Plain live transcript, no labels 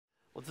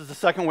Well, this is the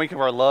second week of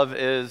our Love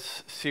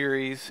Is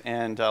series,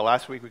 and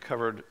last week we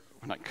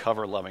not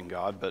cover loving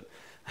God, but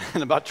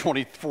in about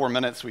 24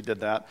 minutes we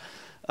did that.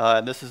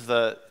 This is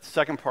the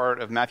second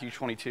part of Matthew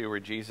 22 where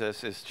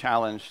Jesus is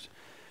challenged,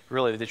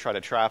 really, to try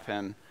to trap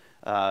him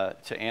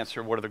to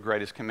answer what are the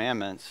greatest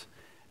commandments,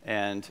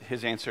 and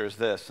his answer is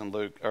this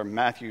in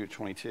Matthew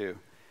 22.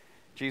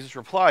 Jesus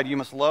replied, "You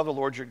must love the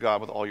Lord your God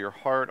with all your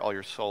heart, all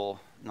your soul,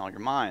 and all your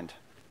mind.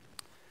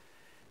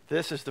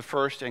 This is the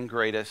first and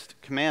greatest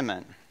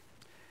commandment.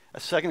 A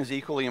second is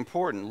equally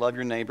important. Love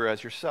your neighbor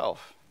as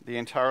yourself. The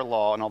entire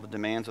law and all the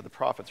demands of the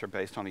prophets are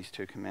based on these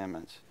two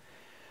commandments."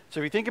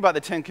 So if you think about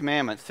the 10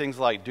 commandments, things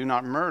like do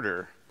not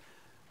murder,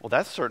 well,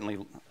 that's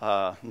certainly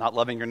not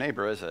loving your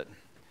neighbor, is it?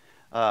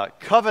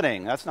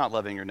 Coveting, that's not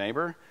loving your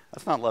neighbor.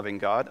 That's not loving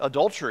God.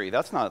 Adultery,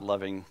 that's not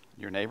loving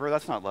your neighbor.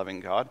 That's not loving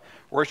God.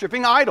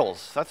 Worshiping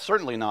idols, that's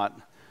certainly not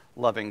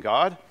loving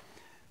God.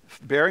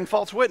 Bearing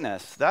false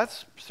witness,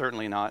 that's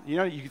certainly not. You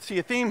can see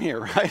a theme here,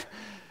 right?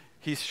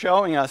 He's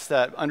showing us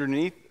that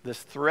underneath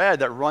this thread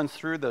that runs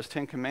through those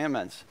 10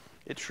 commandments,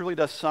 it truly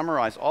does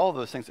summarize all of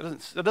those things.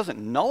 It doesn't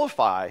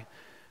nullify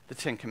the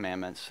 10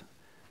 commandments,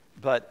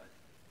 but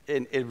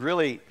it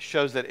really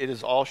shows that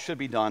all should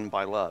be done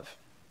by love.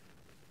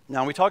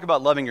 Now, when we talk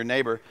about loving your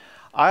neighbor,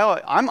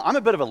 I'm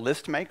a bit of a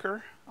list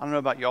maker. I don't know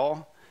about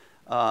y'all.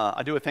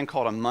 I do a thing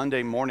called a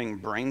Monday morning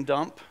brain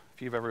dump,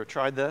 if you've ever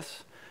tried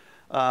this,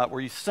 where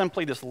you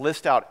simply just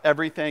list out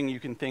everything you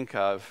can think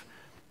of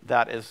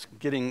that is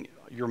getting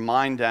your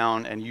mind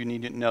down and you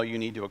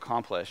need to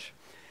accomplish.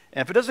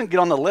 And if it doesn't get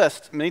on the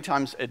list, many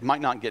times it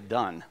might not get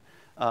done.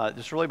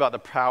 It's really about the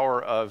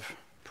power of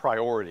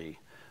priority,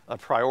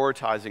 of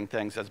prioritizing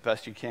things as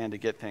best you can to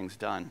get things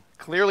done.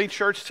 Clearly,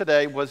 church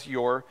today was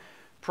your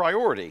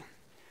priority.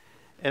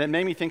 And it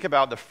made me think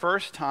about the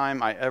first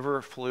time I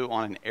ever flew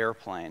on an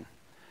airplane.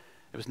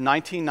 It was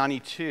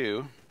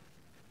 1992,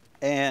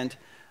 and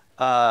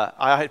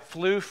I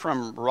flew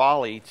from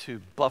Raleigh to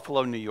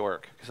Buffalo, New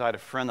York, because I had a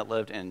friend that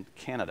lived in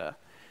Canada.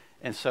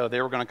 And so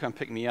they were going to come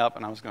pick me up,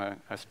 and I was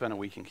going to spend a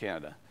week in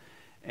Canada.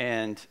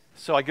 And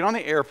so I get on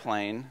the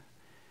airplane,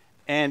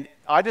 and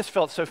I just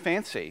felt so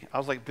fancy. I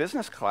was like,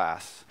 business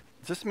class?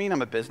 Does this mean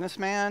I'm a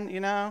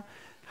businessman,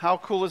 How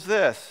cool is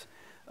this?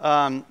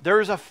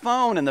 There's a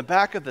phone in the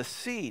back of the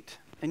seat,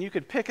 and you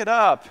could pick it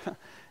up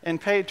and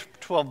pay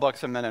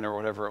 $12 a minute or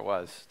whatever it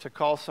was to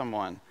call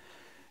someone.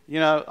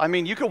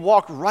 You could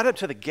walk right up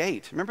to the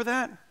gate. Remember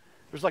that?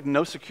 There's like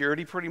no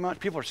security pretty much.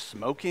 People are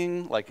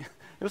smoking.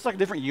 It was like a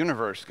different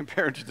universe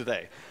compared to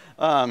today.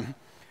 And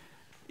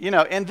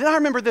then I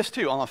remember this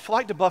too. On a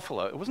flight to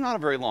Buffalo, it was not a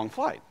very long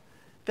flight.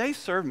 They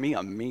served me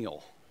a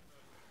meal.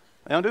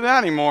 They don't do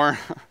that anymore.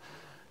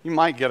 You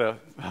might get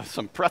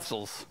some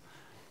pretzels.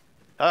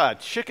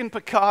 Chicken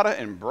piccata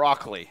and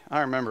broccoli.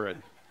 I remember it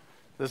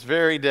this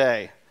very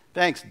day.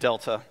 Thanks,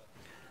 Delta.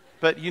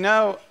 But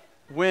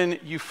when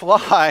you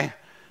fly,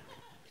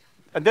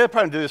 and they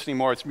probably don't do this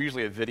anymore. It's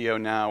usually a video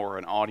now or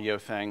an audio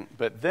thing.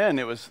 But then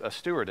it was a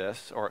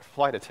stewardess or a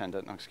flight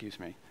attendant,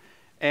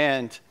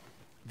 and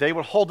they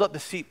would hold up the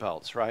seat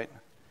belts, right?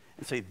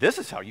 And say, this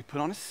is how you put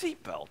on a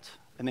seat belt.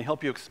 And they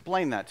help you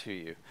explain that to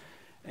you.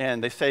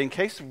 And they say, in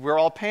case we're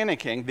all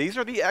panicking, these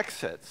are the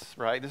exits,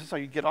 right? This is how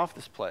you get off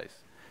this place.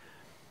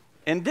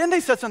 And then they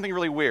said something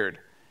really weird.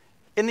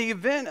 In the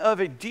event of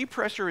a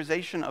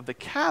depressurization of the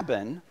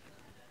cabin,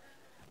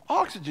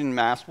 oxygen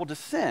masks will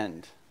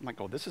descend. I'm like,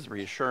 oh, this is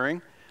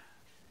reassuring.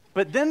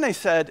 But then they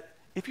said,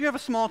 if you have a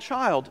small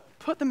child,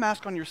 put the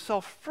mask on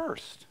yourself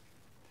first.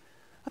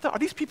 I thought, are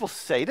these people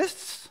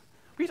sadists?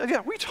 What are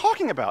you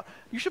talking about?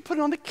 You should put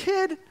it on the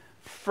kid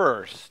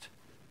first.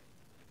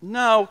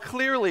 No,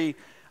 clearly,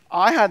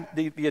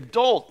 the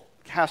adult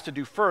has to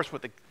do first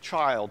what the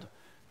child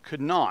could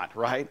not,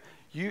 right?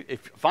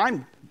 If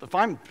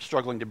I'm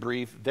struggling to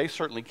breathe, they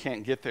certainly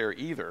can't get there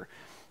either.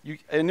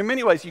 And in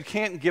many ways, you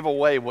can't give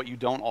away what you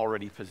don't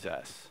already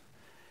possess.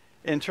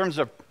 In terms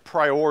of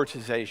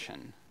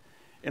prioritization,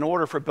 in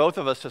order for both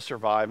of us to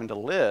survive and to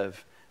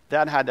live,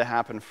 that had to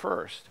happen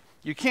first.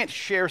 You can't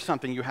share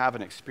something you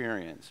haven't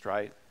experienced,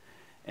 right?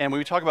 And when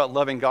we talk about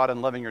loving God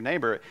and loving your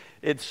neighbor,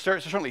 it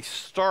certainly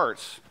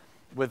starts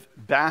with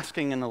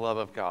basking in the love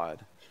of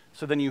God.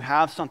 So then you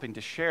have something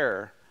to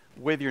share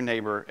with your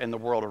neighbor and the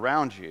world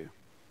around you.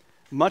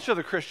 Much of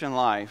the Christian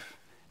life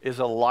is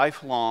a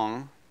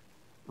lifelong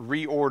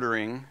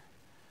reordering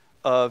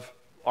of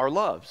our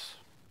loves,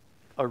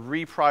 a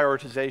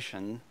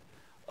reprioritization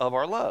of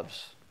our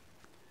loves.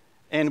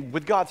 And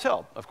with God's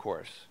help, of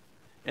course,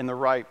 in the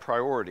right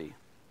priority.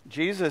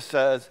 Jesus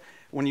says,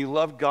 when you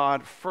love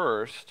God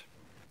first,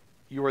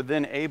 you are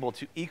then able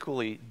to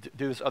equally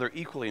do this other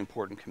equally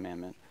important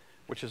commandment,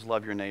 which is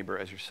love your neighbor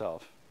as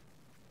yourself.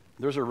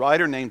 There's a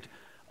writer named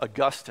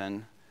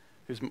Augustine,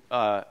 who's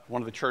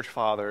one of the church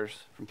fathers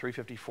from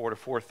 354 to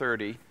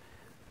 430.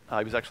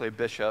 He was actually a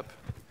bishop.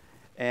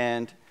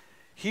 And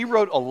he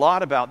wrote a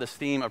lot about this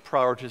theme of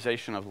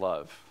prioritization of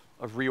love,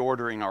 of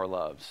reordering our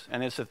loves.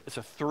 And it's a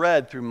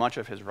thread through much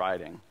of his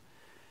writing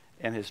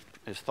and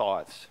his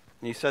thoughts.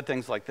 And he said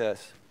things like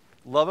this.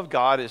 love of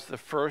God is the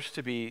first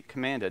to be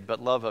commanded,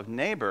 but love of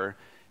neighbor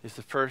is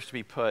the first to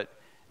be put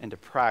into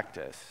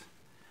practice.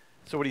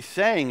 So what he's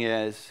saying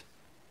is,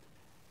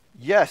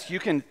 yes, you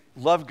can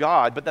love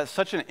God, but that's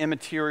such an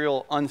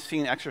immaterial,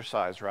 unseen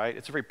exercise, right?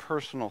 It's a very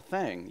personal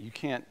thing. You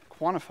can't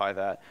quantify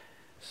that.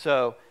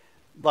 So,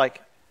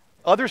 like,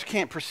 others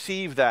can't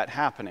perceive that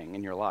happening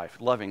in your life,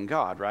 loving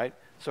God, right?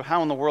 So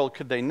how in the world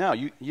could they know?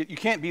 You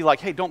can't be like,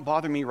 hey, don't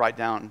bother me right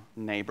down,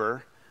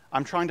 neighbor.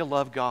 I'm trying to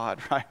love God,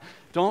 right?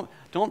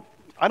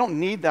 I don't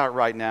need that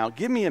right now.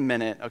 Give me a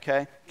minute,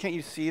 okay? Can't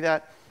you see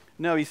that?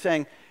 No, he's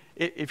saying,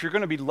 if you're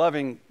going to be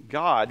loving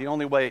God, the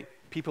only way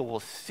people will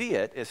see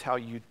it is how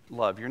you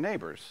love your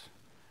neighbors,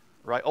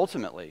 right?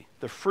 Ultimately,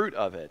 the fruit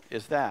of it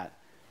is that.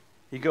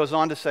 He goes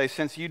on to say,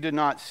 since you did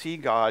not see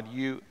God,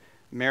 you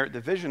merit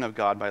the vision of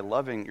God by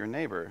loving your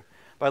neighbor.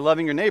 By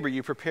loving your neighbor,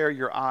 you prepare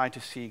your eye to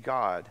see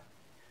God.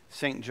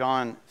 St.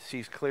 John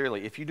sees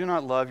clearly, if you do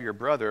not love your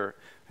brother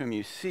whom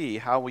you see,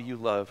 how will you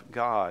love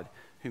God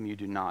whom you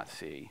do not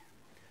see?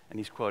 And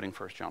he's quoting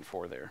 1 John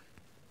 4 there.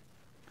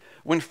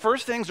 When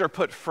first things are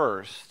put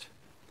first,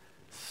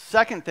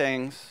 second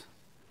things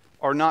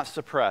are not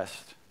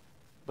suppressed,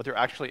 but they're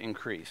actually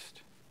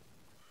increased.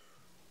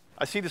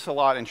 I see this a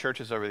lot in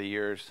churches over the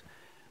years.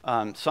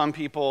 Some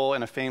people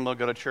in a family will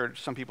go to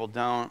church, some people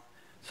don't.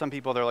 Some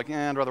people, they're like,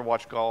 I'd rather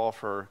watch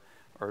golf or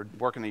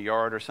work in the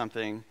yard or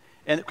something.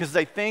 And because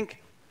they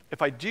think,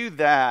 if I do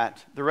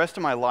that, the rest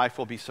of my life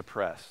will be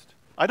suppressed.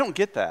 I don't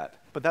get that,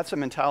 but that's a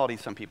mentality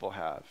some people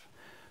have.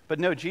 But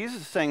no,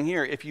 Jesus is saying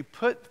here, if you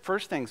put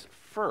first things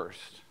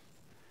first,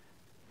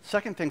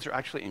 second things are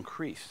actually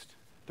increased.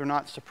 They're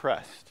not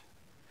suppressed.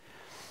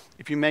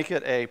 If you make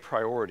it a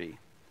priority.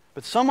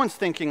 But someone's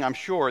thinking, I'm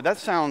sure, that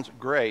sounds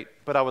great,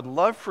 but I would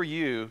love for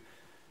you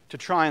to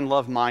try and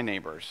love my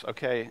neighbors,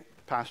 okay,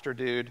 pastor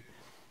dude?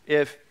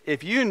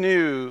 If you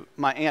knew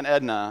my Aunt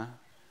Edna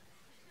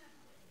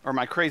or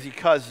my crazy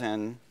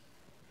cousin,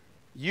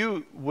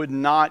 you would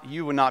not be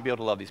able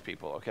to love these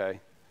people, okay?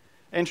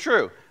 And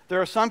true,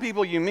 there are some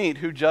people you meet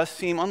who just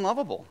seem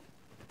unlovable.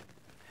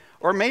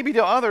 Or maybe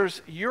to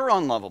others, you're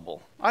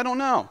unlovable. I don't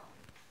know.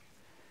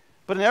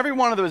 But in every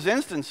one of those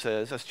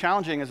instances, as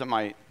challenging as it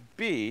might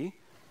be,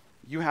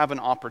 you have an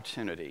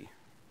opportunity.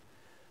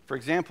 For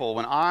example,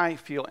 when I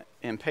feel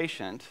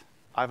impatient,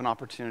 I have an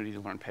opportunity to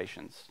learn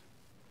patience.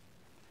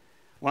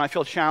 When I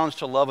feel challenged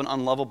to love an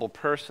unlovable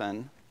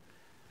person,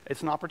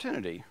 it's an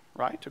opportunity,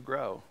 right, to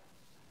grow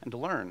and to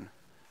learn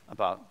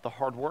about the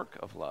hard work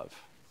of love.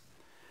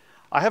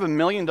 I have $1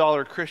 million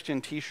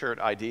Christian t-shirt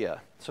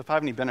idea. So if I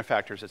have any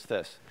benefactors, it's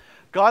this.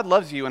 God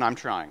loves you and I'm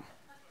trying.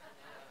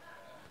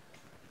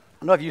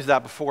 I know I've used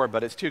that before,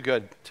 but it's too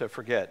good to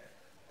forget.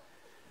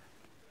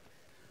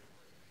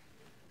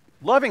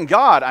 Loving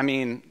God, I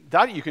mean,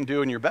 that you can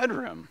do in your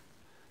bedroom.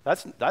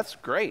 That's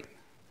great.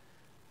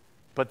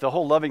 But the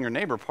whole loving your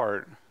neighbor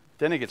part,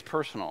 then it gets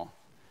personal.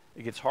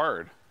 It gets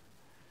hard.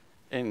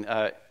 And,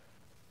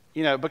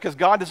 because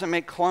God doesn't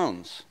make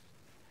clones.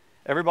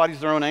 Everybody's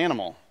their own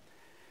animal.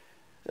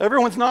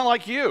 Everyone's not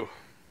like you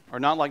or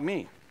not like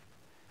me.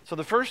 So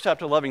the first step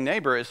to loving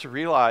neighbor is to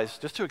realize,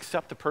 just to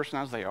accept the person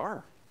as they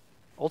are,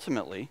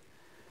 ultimately.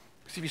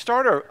 Because if you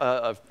start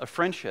a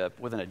friendship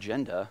with an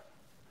agenda,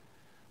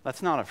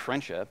 that's not a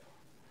friendship.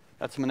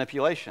 That's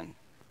manipulation.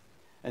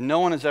 And no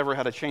one has ever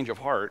had a change of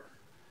heart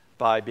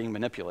by being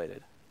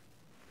manipulated.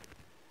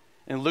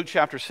 In Luke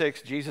chapter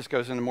 6, Jesus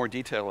goes into more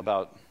detail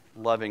about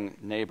loving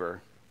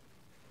neighbor,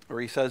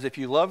 where he says, if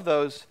you love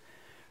those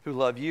who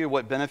love you,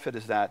 what benefit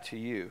is that to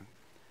you?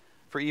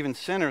 For even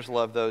sinners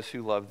love those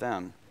who love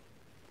them.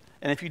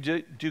 And if you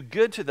do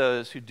good to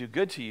those who do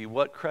good to you,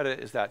 what credit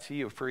is that to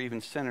you? For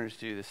even sinners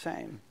do the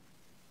same.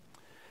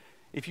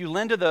 If you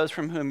lend to those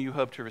from whom you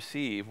hope to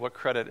receive, what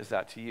credit is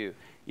that to you?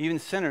 Even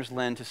sinners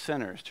lend to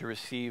sinners to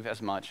receive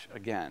as much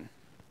again.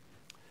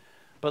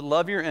 But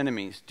love your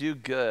enemies, do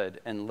good,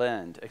 and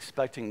lend,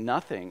 expecting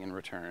nothing in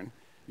return.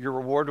 Your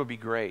reward will be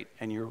great,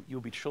 and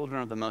you'll be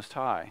children of the Most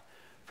High,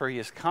 for he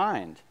is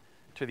kind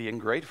to the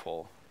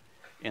ungrateful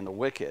and the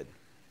wicked.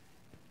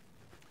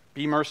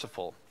 Be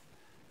merciful,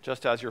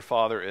 just as your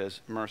Father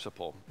is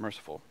merciful.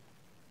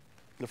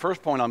 The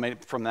first point I'll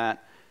make from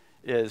that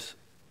is,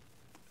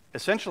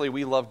 essentially,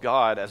 we love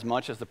God as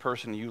much as the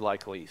person you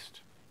like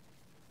least.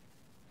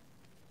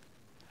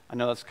 I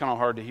know that's kind of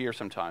hard to hear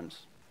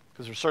sometimes,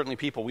 because there's certainly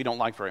people we don't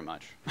like very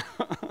much.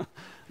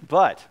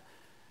 But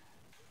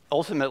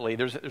ultimately,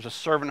 there's a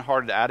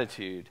servant-hearted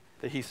attitude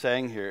that he's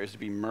saying here is to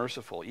be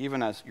merciful,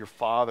 even as your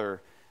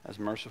Father is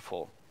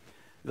merciful.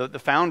 The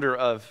founder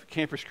of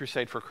Campus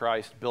Crusade for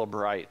Christ, Bill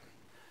Bright,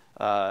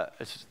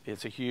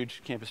 it's a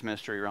huge campus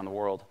ministry around the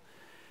world.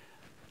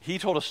 He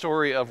told a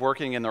story of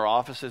working in their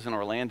offices in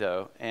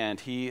Orlando, and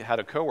he had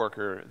a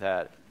coworker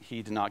that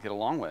he did not get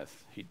along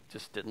with. He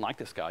just didn't like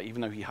this guy,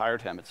 even though he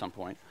hired him at some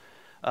point.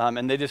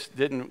 And they just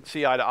didn't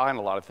see eye to eye on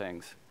a lot of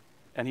things.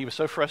 And he was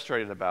so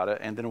frustrated about it.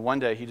 And then one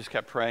day he just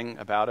kept praying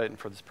about it and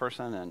for this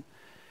person.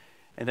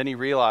 And then he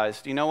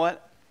realized, you know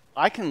what?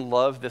 I can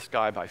love this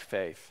guy by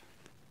faith.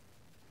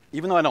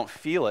 Even though I don't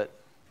feel it,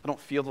 I don't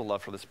feel the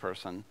love for this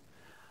person.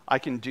 I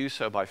can do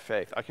so by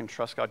faith. I can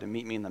trust God to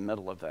meet me in the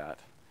middle of that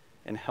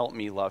and help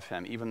me love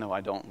him, even though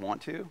I don't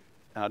want to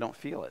and I don't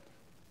feel it.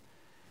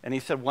 And he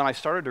said, when I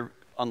started to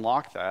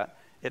unlock that,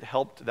 it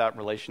helped that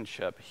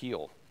relationship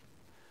heal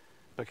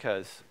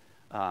because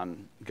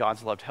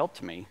God's love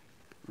helped me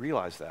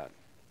realize that.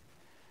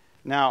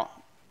 Now,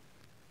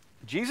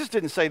 Jesus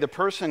didn't say the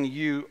person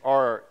you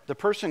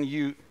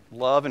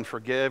love and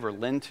forgive or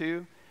lend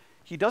to,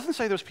 he doesn't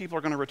say those people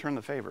are going to return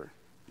the favor,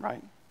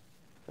 right?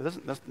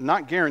 That's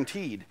not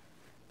guaranteed.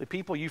 The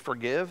people you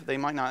forgive, they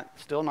might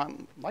still not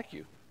like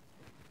you.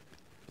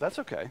 That's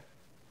okay.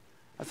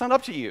 That's not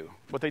up to you,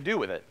 what they do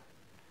with it.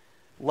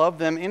 Love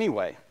them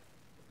anyway.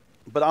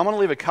 But I'm going to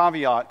leave a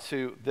caveat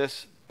to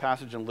this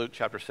passage in Luke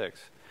chapter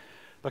 6.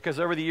 Because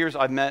over the years,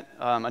 I've met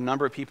a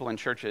number of people in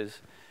churches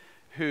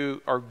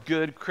who are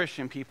good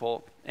Christian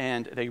people,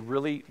 and they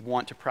really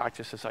want to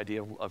practice this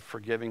idea of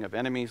forgiving of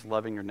enemies,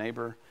 loving your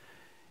neighbor.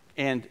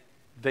 And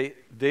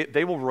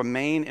they will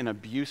remain in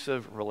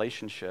abusive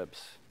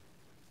relationships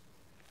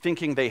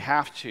thinking they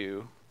have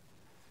to.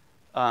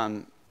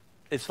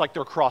 It's like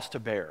their cross to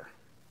bear.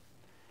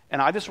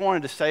 And I just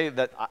wanted to say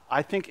that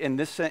I think in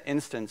this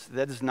instance,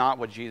 that is not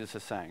what Jesus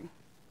is saying.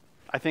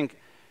 I think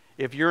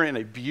if you're in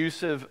an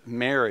abusive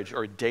marriage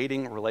or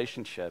dating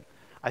relationship,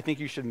 I think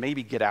you should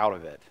maybe get out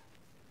of it.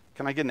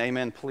 Can I get an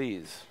amen,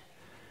 please?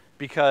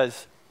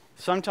 Because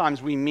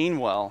sometimes we mean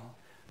well,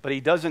 but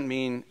he doesn't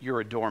mean you're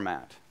a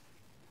doormat.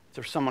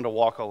 There's someone to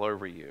walk all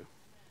over you.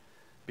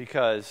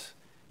 Because,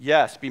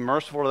 yes, be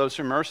merciful to those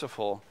who are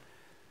merciful,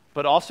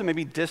 but also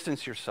maybe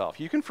distance yourself.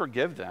 You can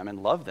forgive them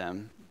and love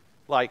them.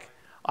 Like,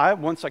 I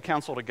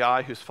counseled a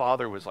guy whose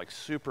father was like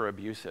super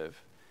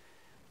abusive.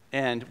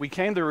 And we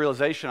came to the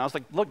realization, I was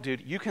like, look,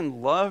 dude, you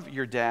can love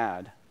your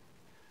dad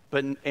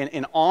but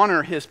and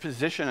honor his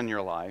position in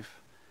your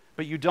life,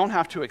 but you don't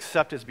have to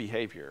accept his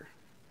behavior,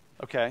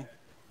 okay?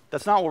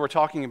 That's not what we're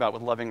talking about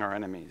with loving our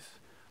enemies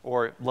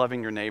or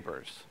loving your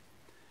neighbors.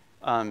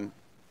 And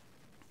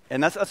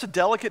that's a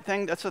delicate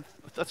thing. That's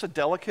a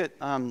delicate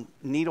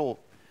needle,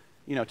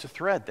 to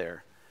thread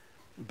there.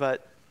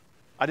 But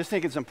I just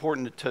think it's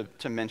important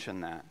to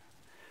mention that.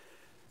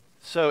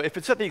 So if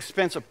it's at the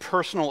expense of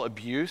personal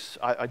abuse,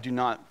 I do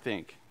not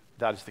think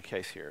that is the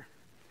case here.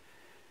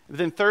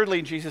 Then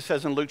thirdly, Jesus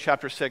says in Luke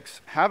chapter 6,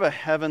 have a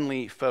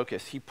heavenly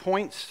focus. He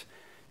points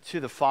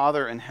to the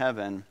Father in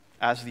heaven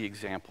as the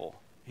example.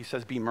 He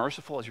says, be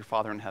merciful as your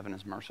Father in heaven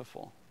is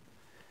merciful.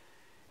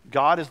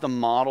 God is the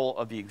model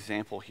of the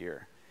example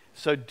here.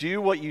 So do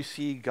what you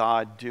see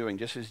God doing,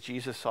 just as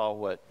Jesus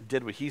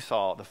did what he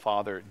saw the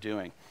Father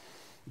doing.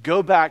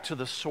 Go back to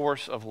the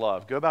source of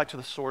love. Go back to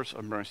the source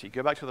of mercy.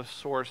 Go back to the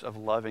source of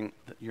loving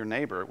your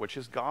neighbor, which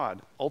is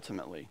God,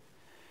 ultimately.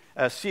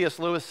 As C.S.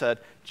 Lewis said,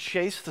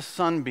 chase the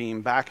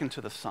sunbeam back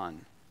into the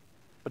sun.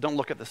 But don't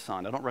look at the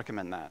sun. I don't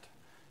recommend that.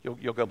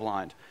 You'll go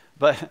blind.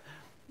 But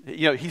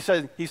he's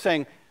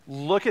saying,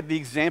 look at the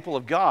example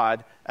of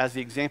God as the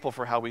example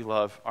for how we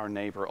love our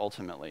neighbor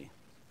ultimately.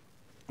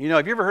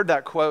 Have you ever heard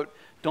that quote,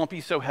 don't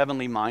be so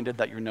heavenly minded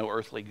that you're no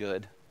earthly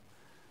good?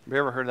 Have you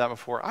ever heard that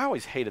before? I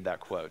always hated that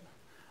quote.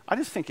 I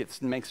just think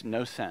it makes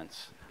no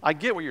sense. I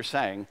get what you're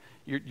saying.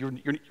 You're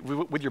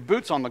with your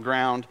boots on the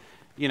ground,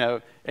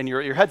 and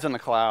your head's in the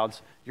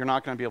clouds, you're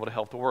not going to be able to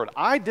help the world.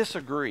 I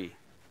disagree.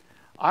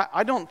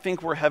 I don't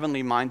think we're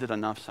heavenly minded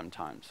enough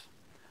sometimes.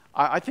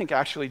 I think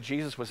actually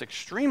Jesus was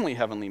extremely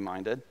heavenly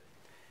minded,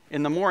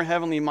 and the more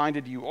heavenly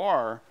minded you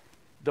are,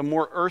 the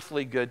more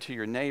earthly good to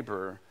your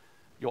neighbor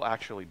you'll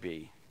actually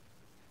be.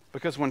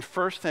 Because when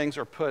first things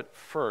are put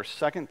first,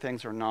 second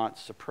things are not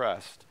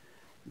suppressed,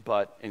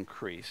 but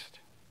increased.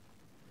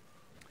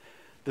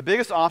 The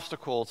biggest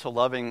obstacle to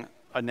loving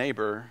a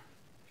neighbor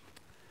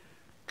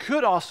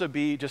could also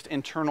be just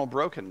internal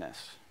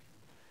brokenness.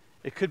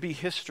 It could be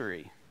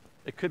history.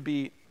 It could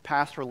be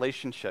past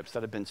relationships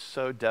that have been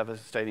so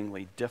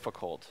devastatingly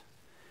difficult.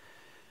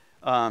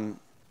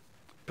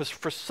 But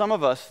for some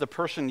of us, the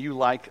person you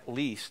like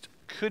least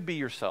could be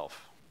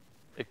yourself.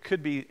 It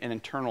could be an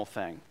internal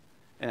thing,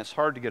 and it's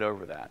hard to get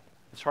over that.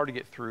 It's hard to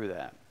get through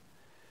that,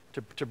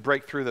 to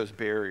break through those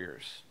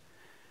barriers.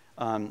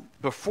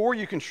 Before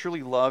you can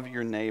truly love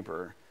your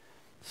neighbor,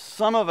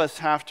 some of us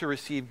have to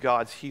receive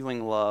God's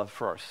healing love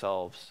for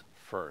ourselves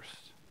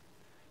first.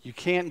 You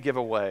can't give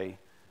away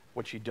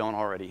what you don't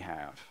already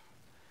have.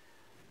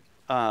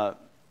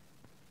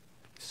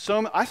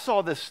 So I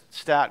saw this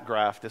stat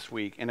graph this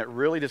week, and it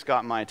really just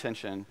got my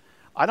attention.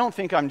 I don't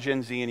think I'm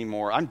Gen Z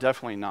anymore. I'm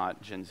definitely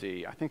not Gen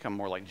Z. I think I'm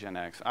more like Gen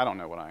X. I don't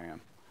know what I am.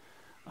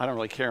 I don't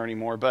really care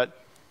anymore.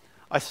 But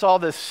I saw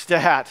this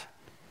stat,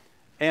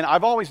 and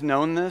I've always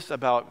known this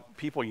about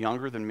people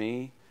younger than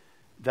me,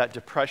 that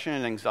depression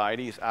and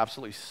anxiety is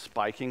absolutely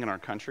spiking in our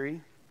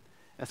country,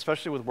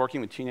 especially with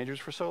working with teenagers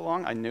for so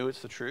long. I knew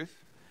it's the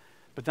truth.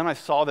 But then I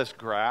saw this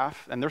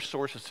graph, and there's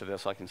sources to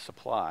this I can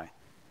supply.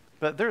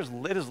 But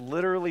it has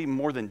literally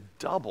more than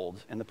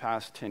doubled in the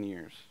past 10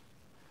 years.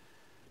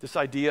 This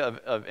idea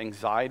of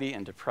anxiety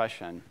and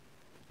depression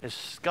is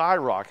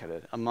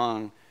skyrocketed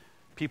among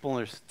people in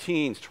their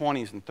teens,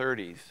 20s, and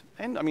 30s,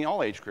 and I mean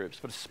all age groups,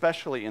 but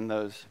especially in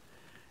those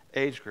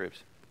age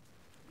groups.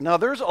 Now,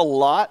 there's a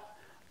lot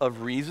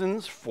of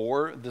reasons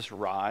for this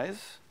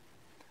rise.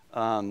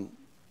 One,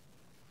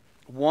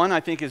 I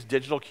think, is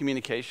digital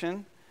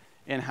communication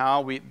and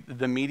how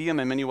the medium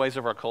in many ways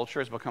of our culture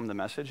has become the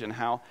message, and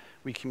how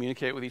we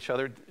communicate with each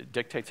other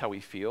dictates how we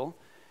feel.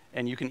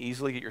 And you can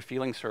easily get your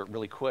feelings hurt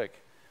really quick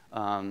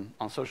on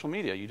social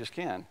media. You just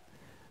can.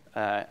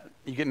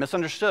 You get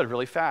misunderstood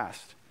really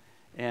fast.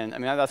 And I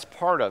mean, that's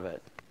part of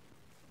it.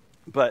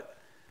 But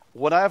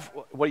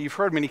what you've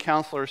heard many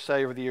counselors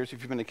say over the years, if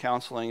you've been to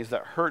counseling, is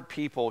that hurt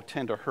people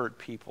tend to hurt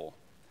people.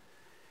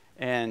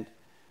 And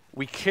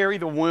we carry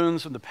the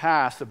wounds of the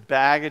past, the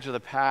baggage of the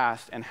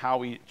past, and how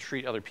we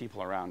treat other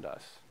people around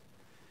us.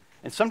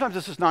 And sometimes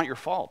this is not your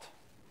fault.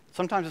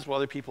 Sometimes it's what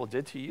other people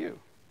did to you.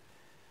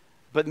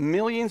 But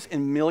millions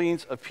and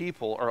millions of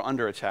people are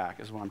under attack,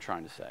 is what I'm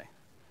trying to say.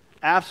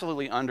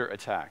 Absolutely under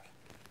attack.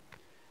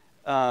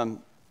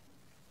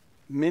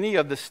 Many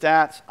of the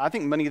stats, I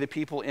think many of the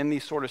people in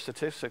these sort of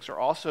statistics are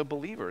also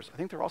believers. I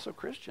think they're also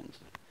Christians.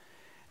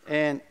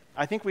 And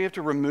I think we have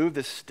to remove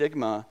the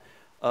stigma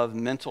of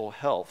mental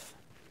health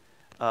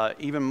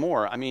even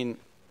more. I mean,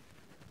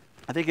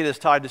 I think it is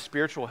tied to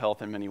spiritual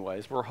health in many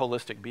ways. We're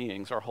holistic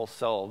beings. Our whole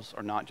selves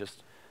are not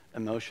just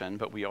emotion,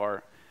 but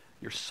your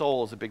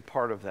soul is a big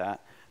part of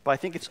that. But I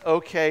think it's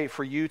okay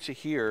for you to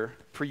hear,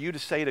 for you to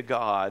say to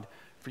God,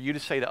 for you to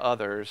say to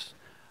others,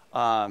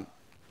 I'm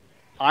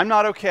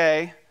not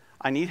okay.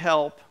 I need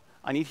help.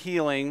 I need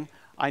healing.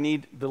 I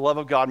need the love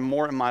of God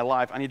more in my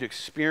life. I need to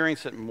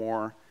experience it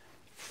more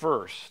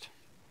first.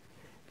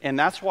 And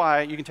that's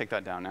why, you can take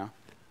that down now.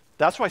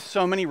 That's why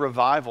so many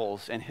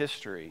revivals in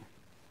history,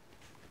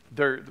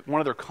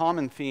 one of their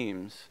common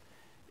themes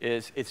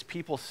is it's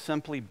people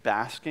simply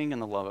basking in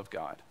the love of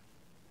God.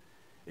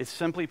 It's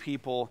simply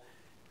people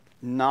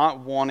not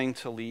wanting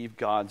to leave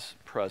God's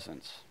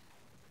presence.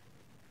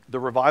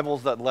 The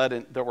revivals that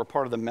were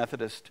part of the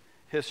Methodist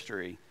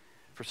history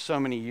for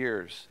so many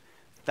years,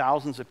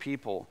 thousands of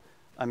people,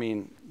 I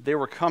mean, they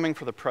were coming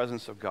for the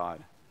presence of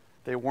God.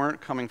 They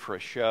weren't coming for a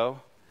show.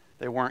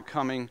 They weren't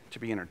coming to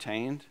be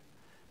entertained.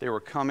 They were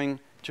coming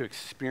to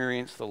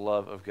experience the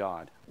love of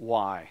God.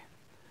 Why?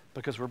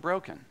 Because we're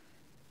broken.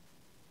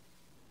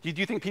 Do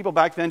you think people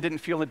back then didn't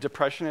feel the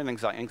depression and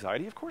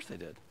anxiety? Of course they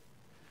did.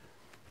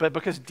 But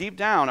because deep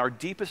down, our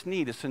deepest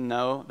need is to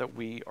know that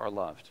we are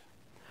loved.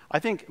 I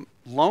think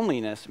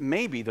loneliness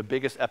may be the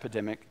biggest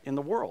epidemic in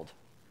the world,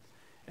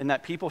 and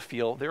that people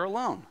feel they're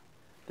alone.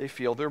 They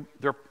feel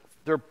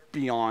they're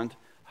beyond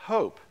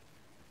hope.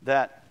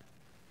 That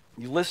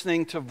you're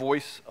listening to a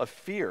voice of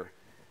fear.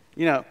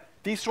 You know,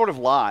 these sort of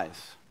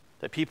lies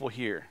that people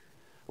hear,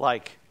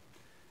 like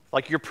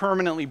you're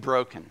permanently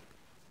broken,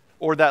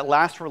 or that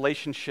last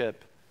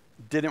relationship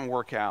didn't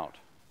work out,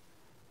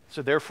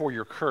 so therefore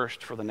you're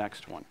cursed for the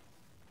next one.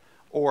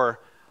 Or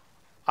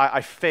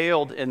I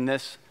failed in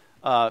this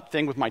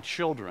thing with my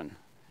children,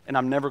 and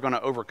I'm never going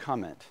to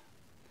overcome it.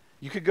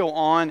 You could go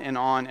on and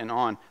on and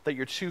on, that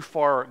you're too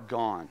far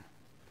gone.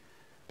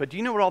 But do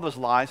you know what all those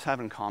lies have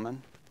in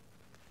common?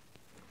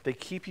 They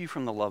keep you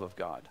from the love of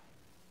God.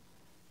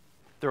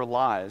 They're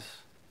lies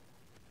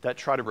that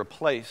try to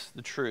replace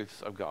the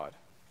truths of God.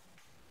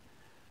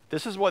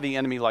 This is what the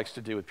enemy likes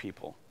to do with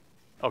people.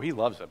 Oh, he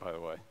loves it, by the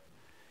way.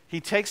 He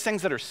takes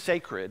things that are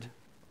sacred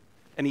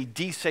and he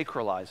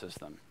desacralizes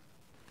them.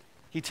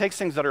 He takes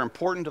things that are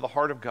important to the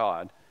heart of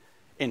God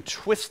and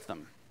twists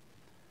them.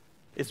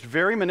 It's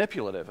very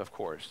manipulative, of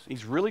course.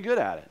 He's really good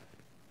at it.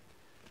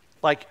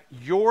 Like,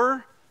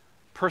 your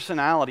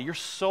personality, your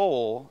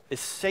soul is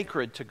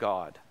sacred to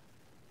God.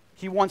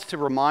 He wants to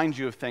remind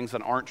you of things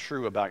that aren't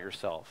true about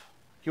yourself.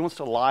 He wants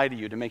to lie to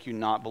you to make you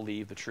not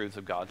believe the truths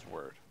of God's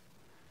word.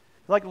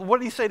 Like, what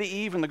did he say to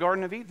Eve in the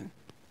Garden of Eden?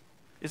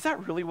 Is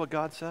that really what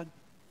God said?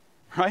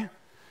 Right?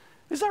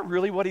 Is that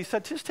really what he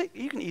said?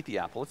 You can eat the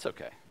apple, it's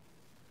okay.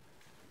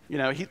 You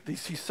know,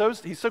 he's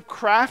so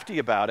crafty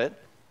about it,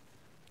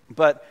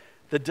 but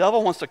the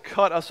devil wants to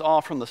cut us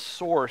off from the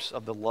source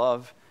of the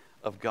love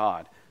of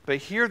God. But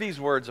hear these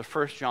words of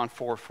 1 John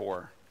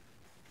 4:4.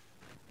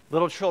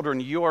 Little children,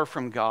 you are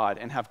from God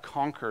and have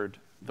conquered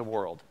the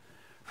world.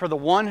 For the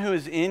one who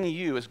is in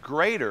you is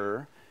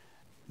greater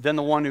than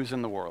the one who's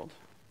in the world.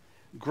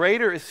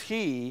 Greater is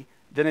he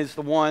than is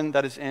the one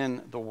that is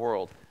in the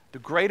world. The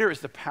greater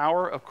is the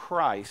power of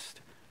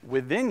Christ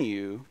within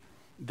you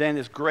than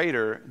is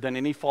greater than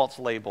any false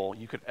label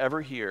you could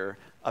ever hear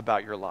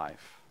about your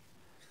life.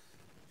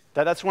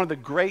 That's one of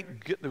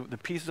the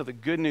pieces of the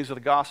good news of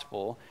the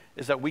gospel,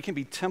 is that we can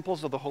be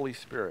temples of the Holy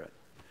Spirit,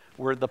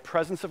 where the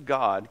presence of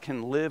God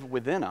can live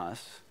within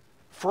us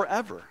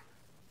forever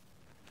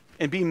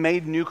and be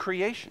made new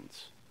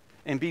creations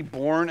and be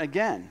born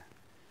again.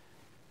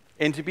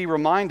 And to be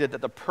reminded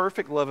that the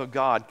perfect love of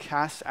God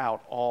casts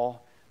out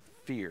all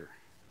fear.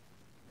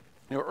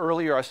 You know,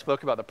 earlier I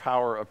spoke about the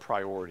power of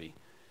priority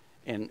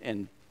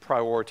and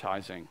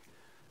prioritizing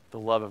the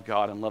love of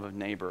God and love of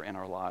neighbor in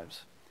our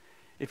lives.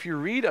 If you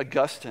read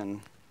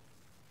Augustine,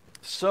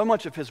 so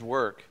much of his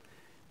work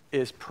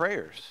is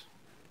prayers.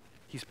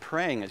 He's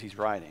praying as he's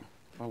writing.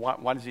 Well,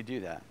 why does he do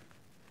that?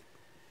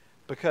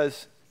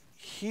 Because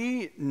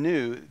he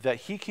knew that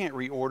he can't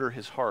reorder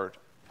his heart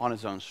on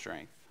his own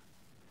strength.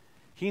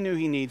 He knew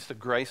he needs the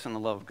grace and the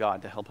love of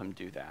God to help him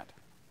do that.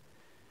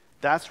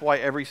 That's why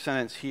every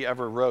sentence he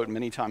ever wrote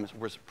many times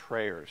was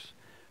prayers,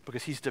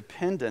 because he's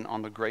dependent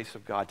on the grace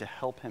of God to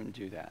help him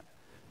do that,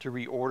 to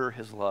reorder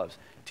his loves,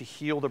 to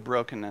heal the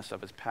brokenness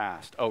of his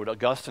past. Oh,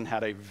 Augustine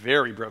had a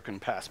very broken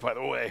past, by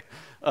the way.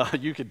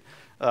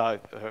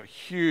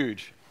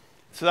 Huge.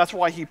 So that's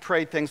why he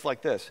prayed things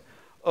like this.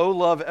 O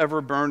love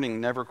ever burning,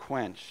 never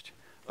quenched.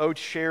 O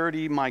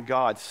charity, my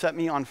God, set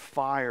me on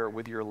fire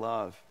with your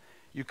love.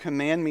 You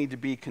command me to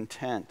be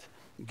content.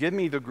 Give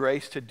me the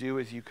grace to do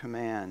as you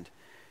command,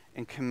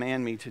 and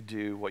command me to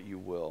do what you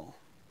will.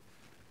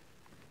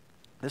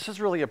 This is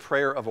really a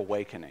prayer of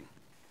awakening.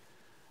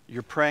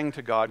 You're praying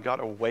to God, God,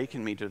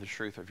 awaken me to the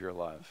truth of your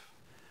love.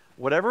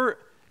 Whatever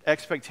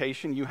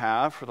expectation you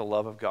have for the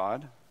love of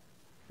God,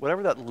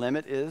 whatever that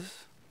limit is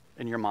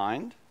in your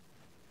mind,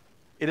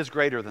 it is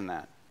greater than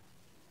that.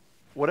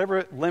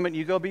 Whatever limit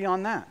you go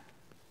beyond that,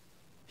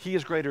 he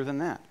is greater than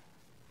that.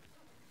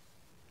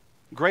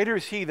 Greater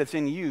is he that's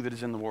in you that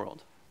is in the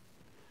world.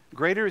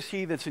 Greater is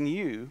he that's in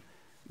you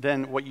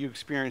than what you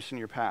experienced in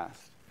your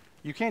past.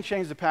 You can't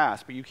change the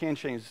past, but you can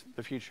change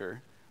the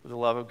future with the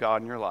love of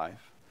God in your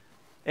life.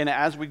 And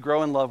as we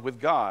grow in love with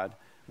God,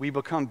 we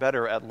become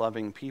better at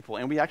loving people.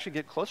 And we actually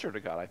get closer to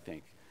God, I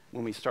think,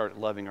 when we start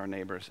loving our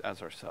neighbors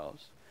as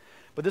ourselves.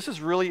 But this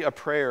is really a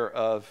prayer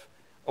of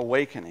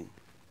awakening,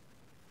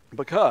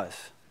 because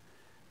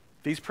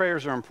these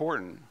prayers are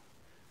important,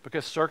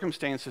 because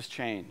circumstances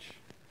change.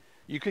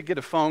 You could get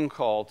a phone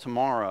call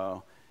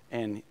tomorrow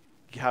and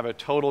have a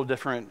total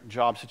different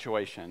job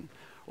situation,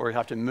 or you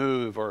have to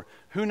move, or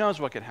who knows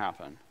what could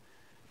happen.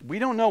 We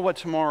don't know what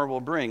tomorrow will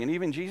bring. And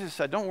even Jesus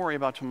said, don't worry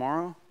about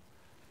tomorrow.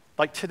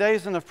 Like,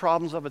 today's enough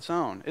problems of its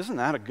own. Isn't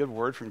that a good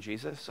word from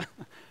Jesus?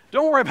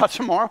 Don't worry about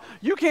tomorrow.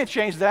 You can't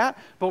change that,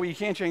 but what you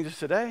can change is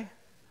today.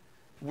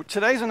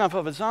 Today's enough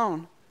of its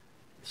own.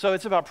 So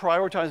it's about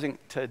prioritizing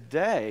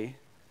today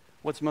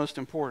what's most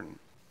important.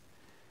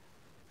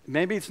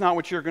 Maybe it's not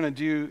what you're going to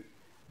do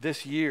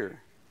this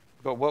year,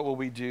 but what will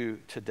we do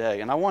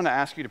today? And I want to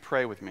ask you to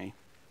pray with me.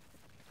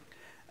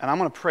 And I'm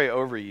going to pray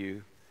over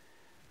you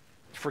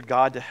for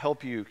God to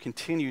help you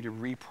continue to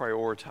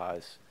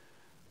reprioritize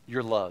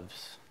your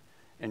loves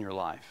in your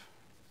life.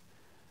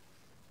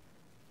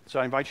 So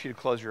I invite you to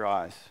close your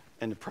eyes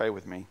and to pray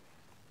with me.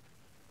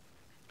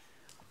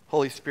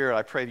 Holy Spirit,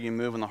 I pray that you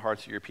move in the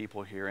hearts of your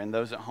people here and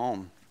those at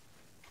home.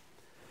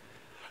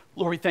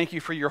 Lord, we thank you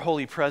for your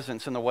holy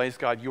presence and the ways,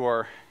 God,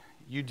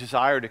 you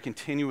desire to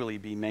continually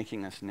be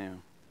making us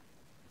new.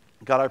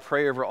 God, I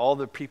pray over all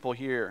the people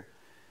here.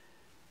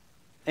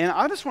 And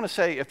I just want to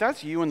say, if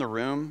that's you in the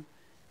room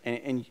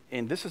and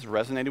this has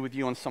resonated with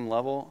you on some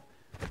level,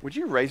 would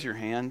you raise your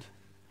hand?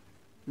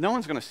 No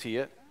one's going to see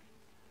it.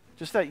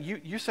 Just that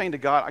you're saying to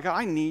God,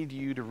 I need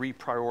you to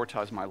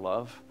reprioritize my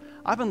love.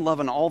 I've been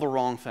loving all the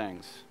wrong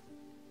things.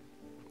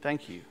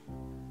 Thank you.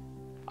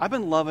 I've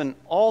been loving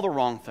all the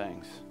wrong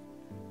things.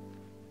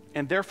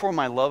 And therefore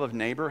my love of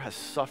neighbor has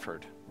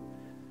suffered.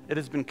 It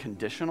has been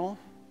conditional.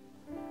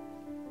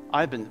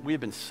 We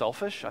have been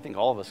selfish. I think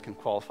all of us can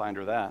qualify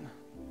under that.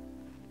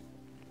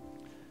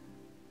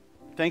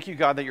 Thank you,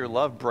 God, that your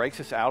love breaks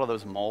us out of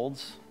those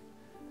molds.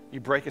 You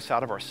break us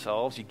out of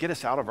ourselves. You get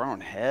us out of our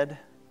own head.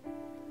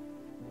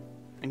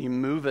 And you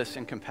move us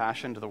in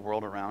compassion to the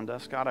world around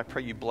us. God, I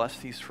pray you bless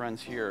these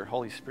friends here.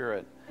 Holy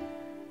Spirit,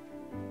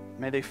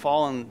 may they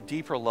fall in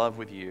deeper love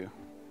with you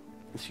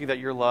and see that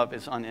your love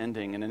is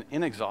unending and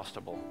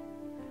inexhaustible,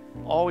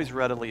 always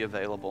readily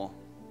available.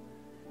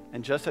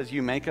 And just as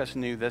you make us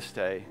new this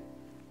day,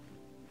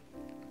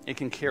 it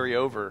can carry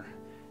over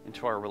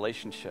into our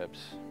relationships,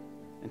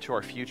 into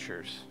our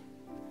futures.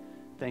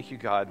 Thank you,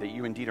 God, that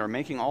you indeed are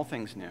making all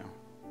things new.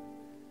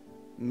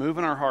 Move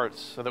in our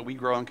hearts so that we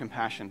grow in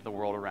compassion to the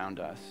world around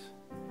us.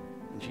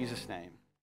 In Jesus' name.